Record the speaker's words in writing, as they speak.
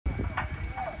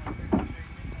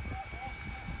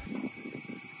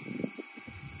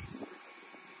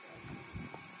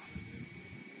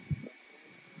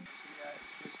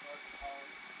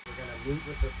meet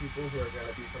with the people who are going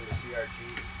to be from the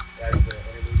CRGs as the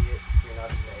intermediate between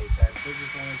us and the A-10.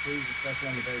 Business only, please, especially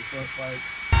on the very short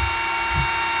flights.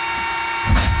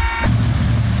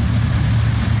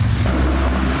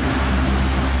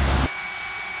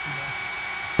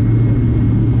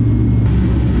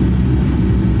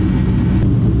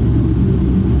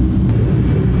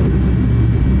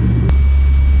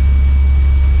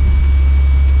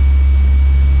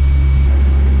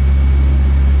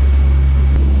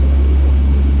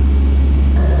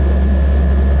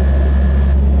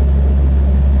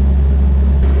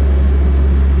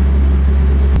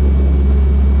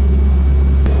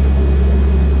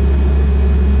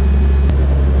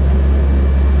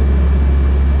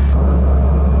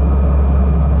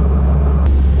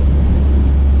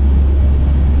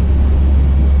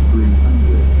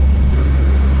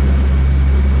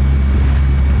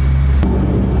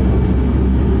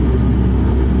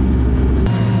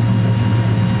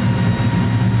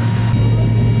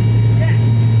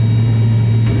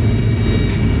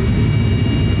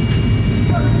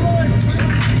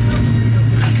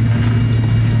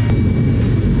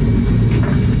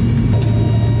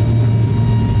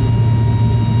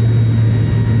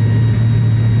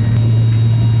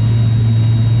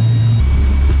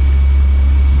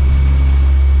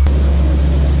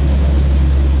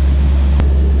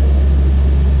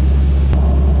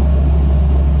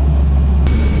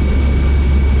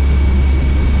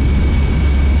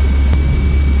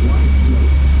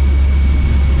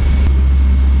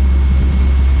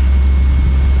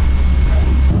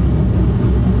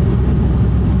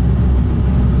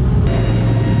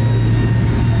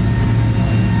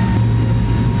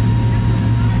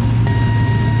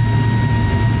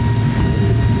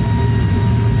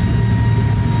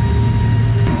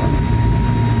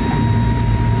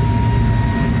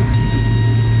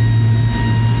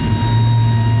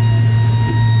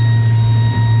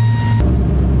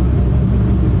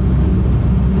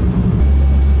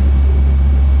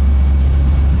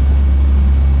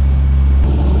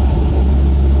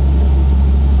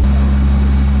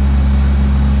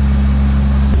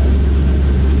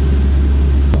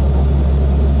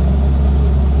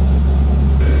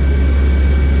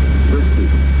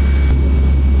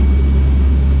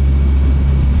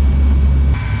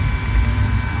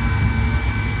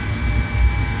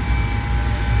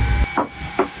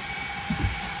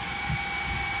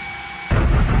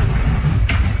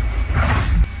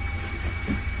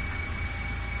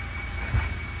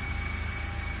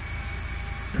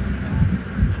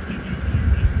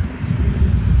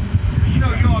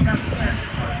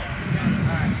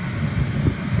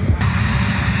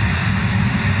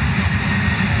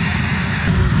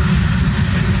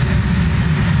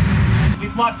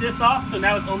 Block this off, so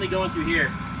now it's only going through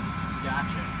here.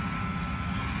 Gotcha.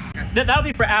 That'll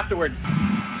be for afterwards.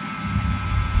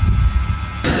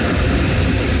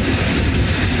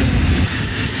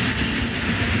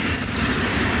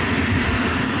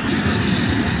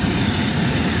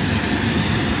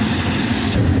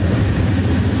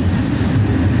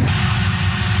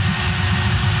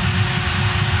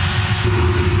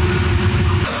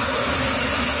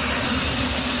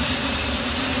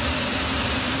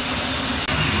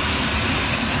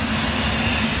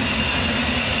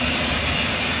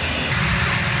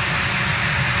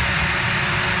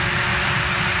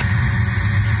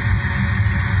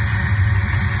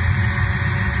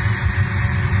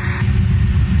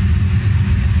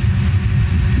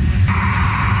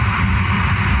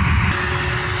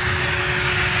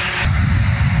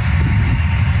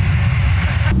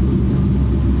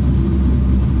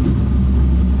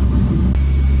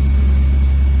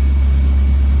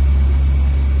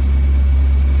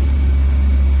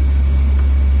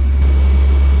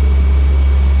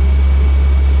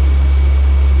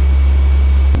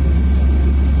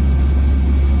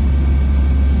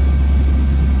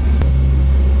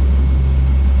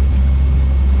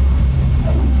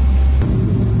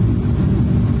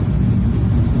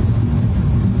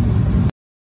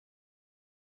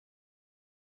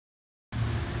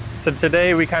 So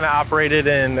today we kind of operated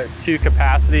in two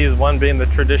capacities, one being the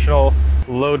traditional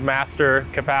loadmaster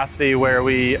capacity where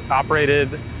we operated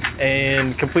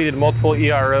and completed multiple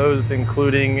EROs,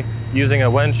 including using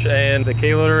a winch and the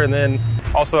K-loader, and then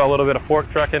also a little bit of fork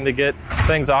trucking to get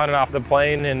things on and off the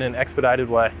plane in an expedited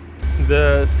way.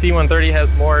 The C-130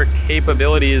 has more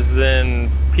capabilities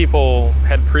than people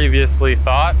had previously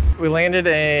thought. We landed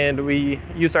and we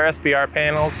used our SBR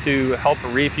panel to help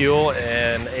refuel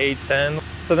an A-10.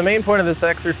 So the main point of this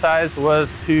exercise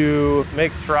was to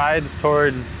make strides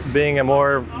towards being a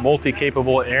more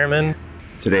multi-capable airman.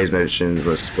 Today's mission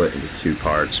was split into two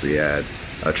parts. We had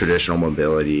a traditional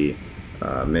mobility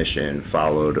mission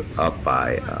followed up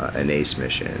by an ACE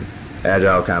mission.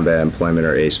 Agile combat employment,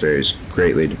 or ACE, varies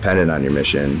greatly dependent on your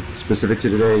mission. Specific to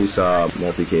today, we saw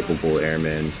multi-capable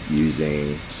airmen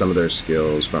using some of their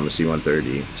skills from a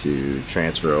C-130 to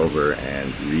transfer over and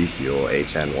refuel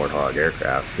A-10 Warthog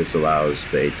aircraft. This allows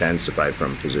the A-10s to fight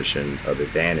from a position of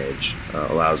advantage,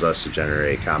 allows us to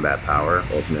generate combat power,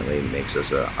 ultimately makes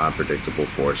us an unpredictable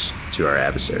force to our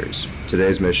adversaries.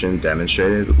 Today's mission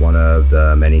demonstrated one of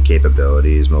the many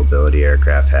capabilities mobility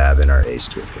aircraft have in our ACE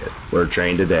toolkit. We're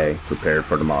trained today, prepared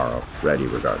for tomorrow, ready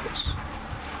regardless.